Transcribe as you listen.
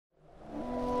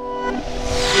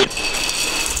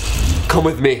Come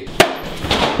with me.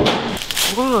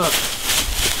 What?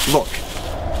 Look.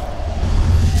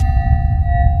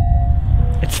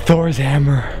 It's Thor's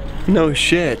hammer. No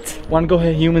shit. Wanna go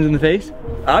hit humans in the face?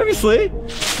 Obviously.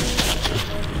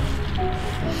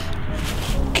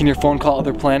 Can your phone call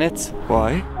other planets?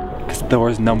 Why? Because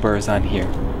Thor's number is on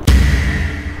here.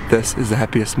 This is the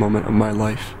happiest moment of my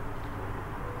life.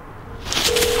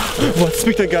 What?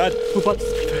 Speak to God. We're about to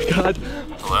speak to God.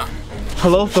 Hello?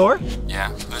 Hello, Thor? Yeah,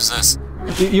 who's this?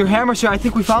 Your hammer, sir. I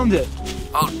think we found it.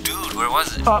 Oh, dude, where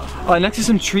was it? Next to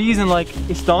some trees and like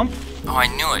a stump. Oh, I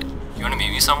knew it. You wanna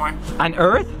meet me somewhere? On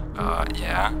Earth?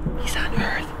 Yeah. He's on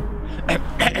Earth.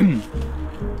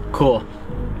 Cool.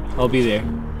 I'll be there.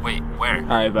 Wait, where?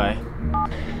 Alright, bye.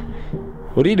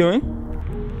 What are you doing?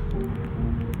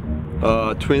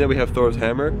 Tweeting that we have Thor's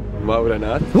hammer. Why would I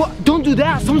not? What? Don't do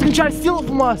that! Someone's gonna try to steal it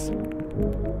from us!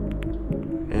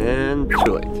 And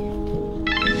too late.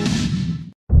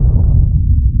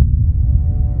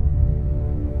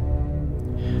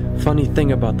 Funny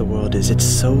thing about the world is it's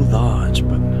so large,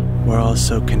 but we're all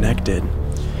so connected.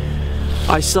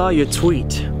 I saw your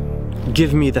tweet.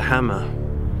 Give me the hammer.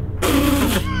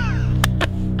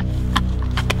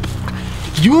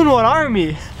 You and what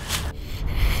army?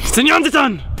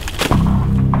 Senyanditan!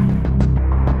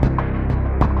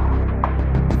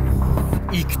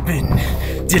 Ich bin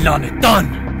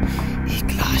Dilanitan.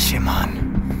 Iklashiman.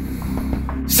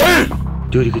 Sir!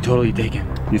 Dude, you could totally take him.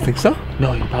 You think so?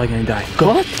 No, you're probably gonna die.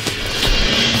 Go. What?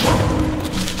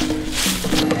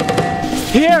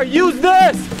 Here, use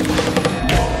this!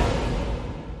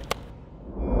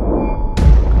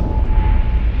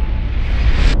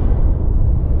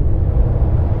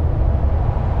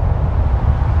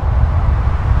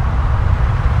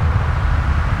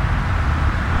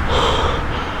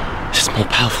 This is more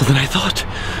powerful than I thought.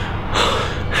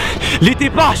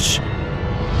 Litibash!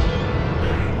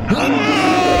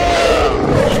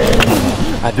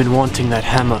 I've been wanting that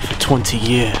hammer for 20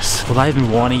 years. Well, I've been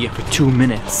wanting it for 2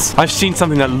 minutes. I've seen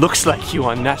something that looks like you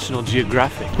on National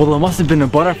Geographic. Well, it must have been a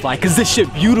butterfly, cause this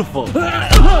shit beautiful.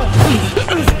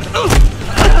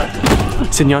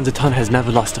 Senyanditan has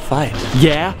never lost a fight.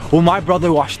 Yeah? Well, my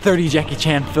brother watched 30 Jackie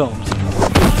Chan films.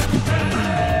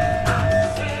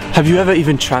 Have you ever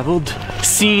even traveled?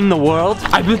 Seen the world?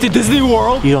 I've been to Disney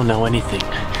World. You don't know anything.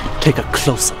 Take a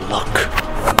closer look.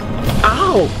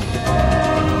 Ow!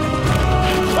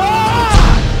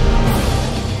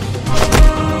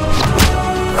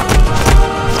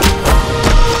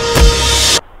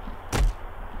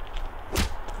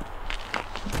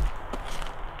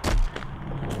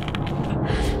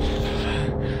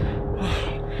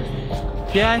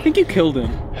 Yeah, I think you killed him.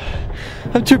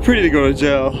 I'm too pretty to go to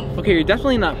jail. Okay, you're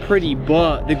definitely not pretty,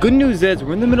 but the good news is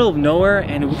we're in the middle of nowhere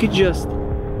and we could just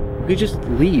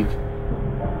leave.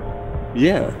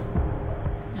 Yeah.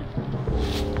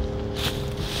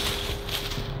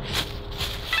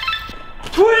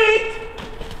 Tweet!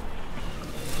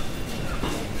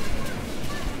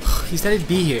 He said he'd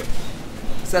be here.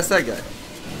 So that's that guy.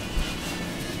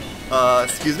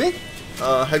 Excuse me?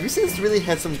 Have you seen this really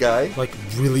handsome guy? Like,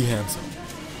 really handsome.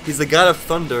 He's the god of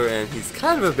thunder and he's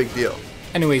kind of a big deal.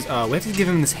 Anyways, we have to give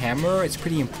him this hammer. It's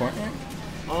pretty important.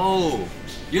 Oh,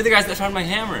 you're the guys that found my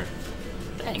hammer.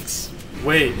 Thanks.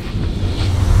 Wait.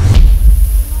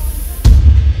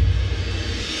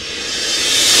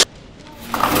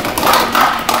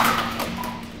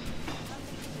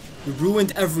 You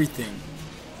ruined everything.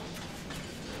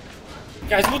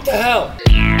 Guys, what the hell?